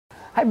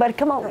Hey, buddy,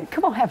 come on,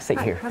 have a seat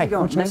here. How's it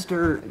going,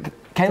 Mr.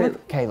 Caleb?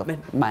 Caleb.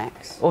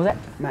 Max. What was that?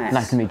 Max.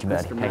 Nice to meet you,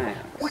 buddy. Mr. Hey, Max.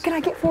 what can I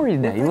get for you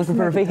today? You looking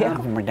for a vehicle?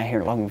 I've been down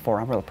here at Loganville.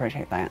 I really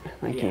appreciate that.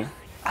 Thank you.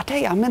 I tell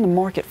you, I'm in the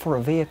market for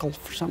a vehicle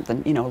for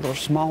something, you know, a little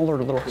smaller,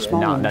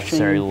 Not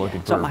necessarily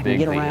looking for a big something I can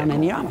get around vehicle.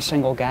 in. You know, I'm a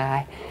single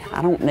guy.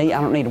 I don't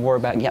need to worry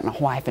about getting a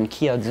wife and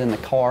kids in the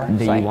car.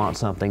 Do you want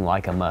something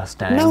like a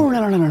Mustang? No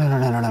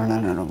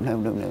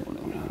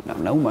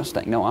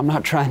Mustang. No, I'm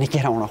not trying to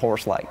get on a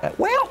horse like that.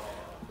 Well,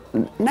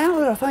 now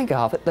that I think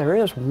of it, there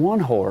is one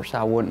horse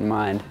I wouldn't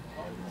mind.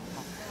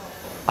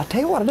 I'll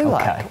tell you what I do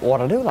like.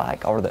 What I do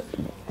like are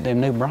them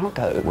new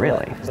Broncos.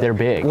 Really? They're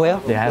big. Well,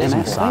 they have and some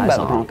that's the thing size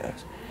about the on them.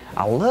 Broncos.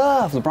 I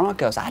love the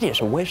Broncos. I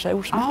just wish they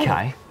were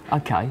smaller.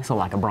 Okay. So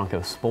like a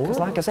Bronco Sport? 'Cause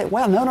like I said,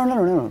 well, no.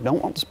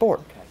 Don't want the Sport.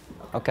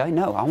 Okay,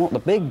 no, I want the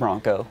big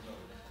Bronco.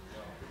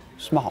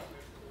 Small.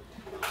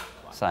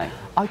 Same.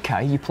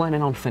 Okay, you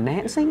planning on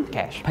financing?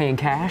 Cash. Paying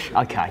cash?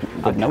 Okay.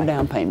 But no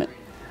down payment.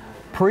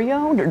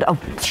 Pre-owned or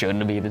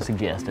shouldn't have even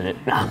suggested it.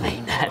 I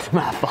mean, that's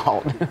my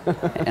fault.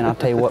 And I'll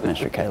tell you what,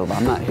 Mr. Caleb,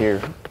 I'm not here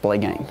to play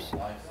games.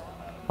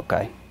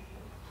 Okay?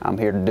 I'm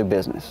here to do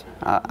business.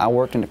 I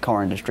worked in the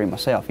car industry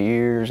myself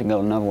years ago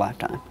in another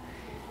lifetime.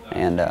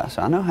 And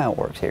so I know how it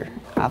works here.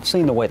 I've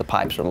seen the way the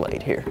pipes are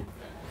laid here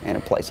in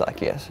a place like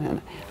this. And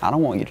I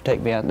don't want you to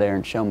take me out there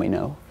and show me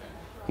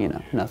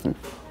nothing.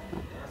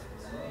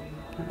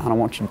 I don't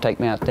want you to take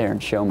me out there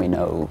and show me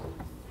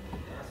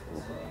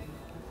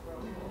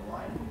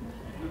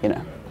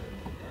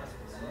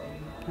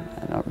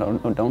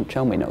don't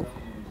show me no.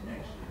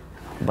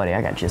 Buddy,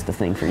 I got just the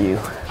thing for you.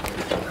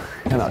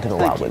 Come out to the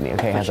lot with me,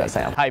 okay? How's that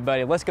sound? Hey,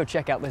 buddy, let's go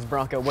check out this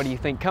Bronco. What do you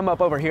think? Come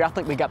up over here. I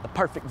think we got the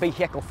perfect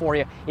vehicle for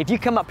you. If you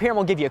come up here, I'm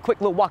gonna give you a quick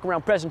little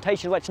walk-around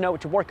presentation, let you know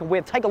what you're working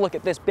with. Take a look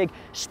at this big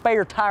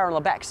spare tire on the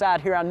back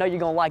side here. I know you're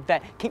gonna like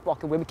that. Keep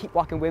walking with me, keep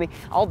walking with me.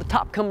 All the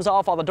top comes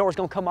off, all the doors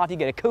gonna come off. You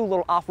get a cool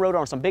little off-road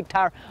on some big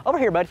tire. Over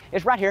here, buddy,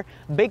 it's right here.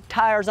 Big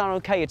tires on,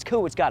 okay, it's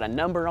cool. It's got a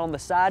number on the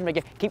side. Make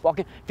it, keep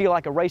walking, feel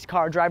like a race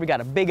car driver.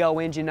 Got a big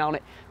old engine on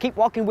it. Keep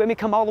walking with me,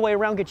 come all the way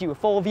around, get you a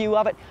full view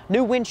of it.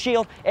 New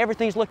windshield,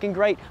 everything's looking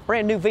great.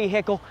 Brand new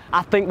vehicle.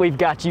 I think we've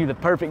got you the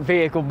perfect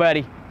vehicle,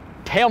 buddy.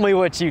 Tell me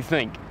what you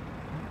think.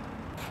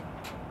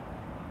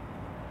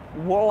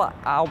 Well,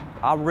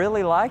 I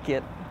really like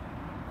it.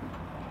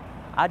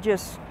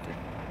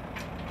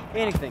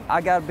 Anything.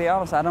 I gotta be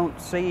honest, I don't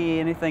see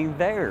anything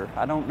there.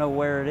 I don't know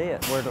where it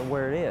is,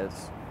 where it is.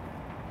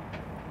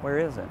 Where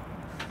is it?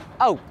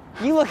 Oh,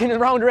 you looking in the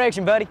wrong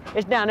direction, buddy.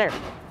 It's down there.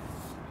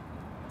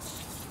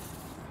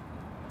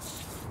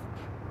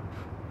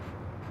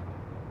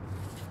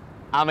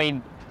 I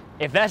mean,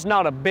 if that's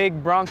not a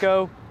big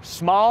Bronco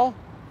small,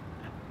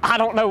 I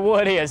don't know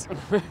what is.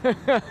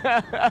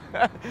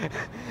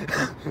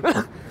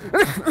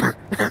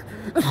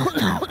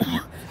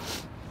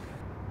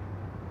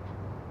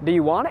 Do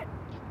you want it?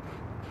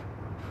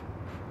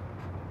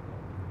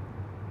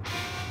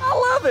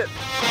 I love it.